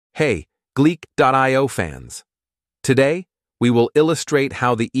Hey, Gleek.io fans! Today, we will illustrate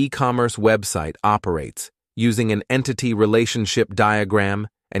how the e-commerce website operates using an entity relationship diagram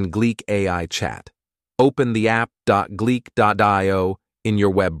and Gleek AI chat. Open the app.gleek.io in your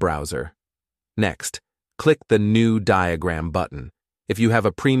web browser. Next, click the New Diagram button. If you have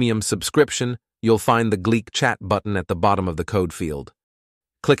a premium subscription, you'll find the Gleek chat button at the bottom of the code field.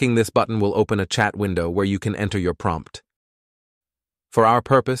 Clicking this button will open a chat window where you can enter your prompt. For our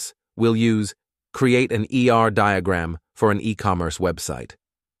purpose, we'll use create an ER diagram for an e-commerce website.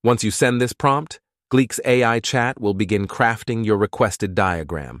 Once you send this prompt, Gleek's AI chat will begin crafting your requested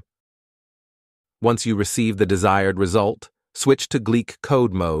diagram. Once you receive the desired result, switch to Gleek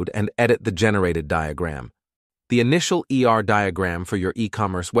code mode and edit the generated diagram. The initial ER diagram for your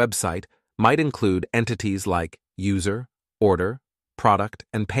e-commerce website might include entities like user, order, product,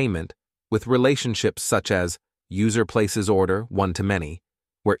 and payment, with relationships such as user places order one-to-many,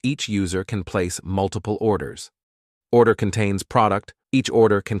 where each user can place multiple orders. Order contains product. Each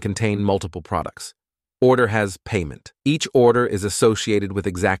order can contain multiple products. Order has payment. Each order is associated with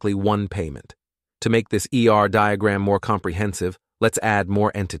exactly one payment. To make this ER diagram more comprehensive, let's add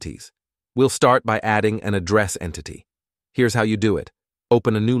more entities. We'll start by adding an address entity. Here's how you do it.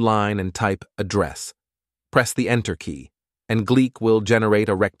 Open a new line and type address. Press the Enter key, and Gleek will generate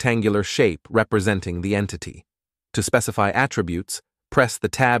a rectangular shape representing the entity. To specify attributes, press the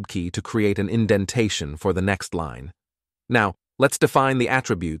Tab key to create an indentation for the next line. Now, let's define the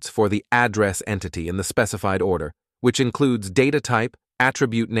attributes for the address entity in the specified order, which includes data type,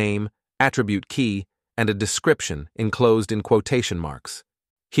 attribute name, attribute key, and a description enclosed in quotation marks.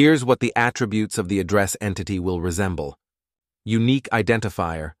 Here's what the attributes of the address entity will resemble. Unique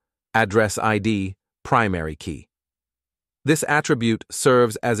identifier, address ID, primary key. This attribute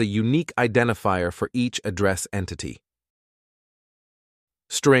serves as a unique identifier for each address entity.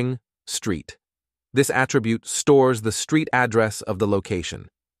 String, street. This attribute stores the street address of the location.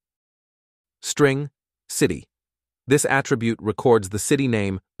 String, city. This attribute records the city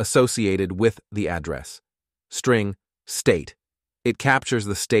name associated with the address. String, state. It captures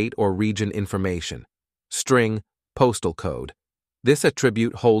the state or region information. String, postal code. This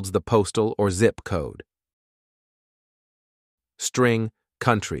attribute holds the postal or zip code. String,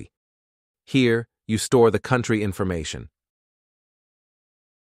 country. Here, you store the country information.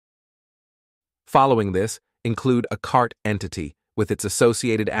 Following this, include a cart entity with its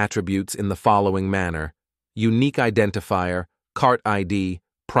associated attributes in the following manner: unique identifier, cart ID,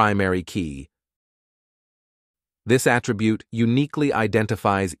 primary key. This attribute uniquely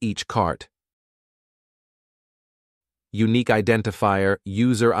identifies each cart. Unique identifier,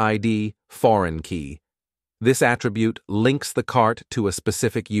 user ID, foreign key. This attribute links the cart to a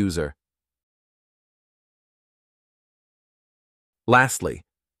specific user. Lastly,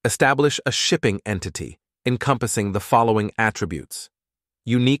 establish a shipping entity encompassing the following attributes.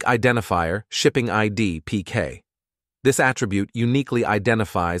 Unique identifier, shipping ID, PK. This attribute uniquely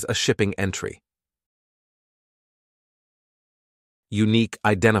identifies a shipping entry. Unique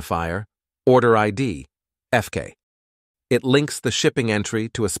identifier, order ID, FK. It links the shipping entry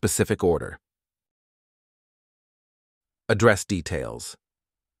to a specific order. Address details.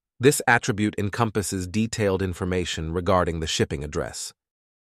 This attribute encompasses detailed information regarding the shipping address.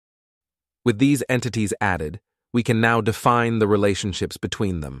 With these entities added, we can now define the relationships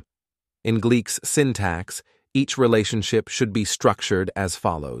between them. In Gleek's syntax, each relationship should be structured as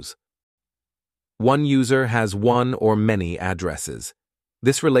follows. One user has one or many addresses.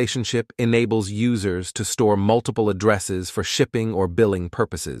 This relationship enables users to store multiple addresses for shipping or billing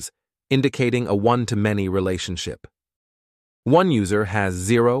purposes, indicating a one-to-many relationship. One user has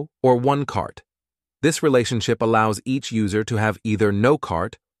 0 or 1 cart. This relationship allows each user to have either no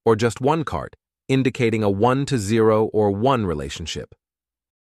cart or just 1 cart, indicating a 1-to-0 or 1 relationship.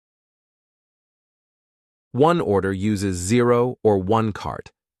 One order uses 0 or 1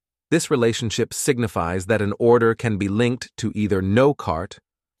 cart. This relationship signifies that an order can be linked to either no cart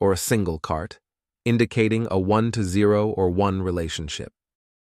or a single cart, indicating a 1-to-0 or 1 relationship.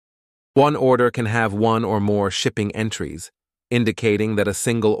 One order can have one or more shipping entries, indicating that a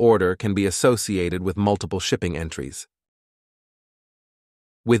single order can be associated with multiple shipping entries.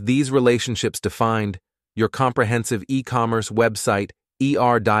 With these relationships defined, your comprehensive e-commerce website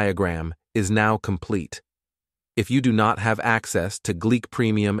ER diagram is now complete. If you do not have access to Gleek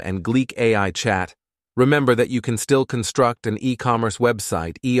Premium and Gleek AI Chat, remember that you can still construct an e-commerce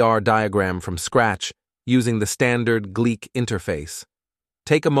website ER diagram from scratch using the standard Gleek interface.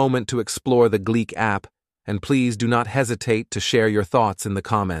 Take a moment to explore the Gleek app, and please do not hesitate to share your thoughts in the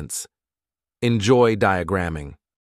comments. Enjoy diagramming.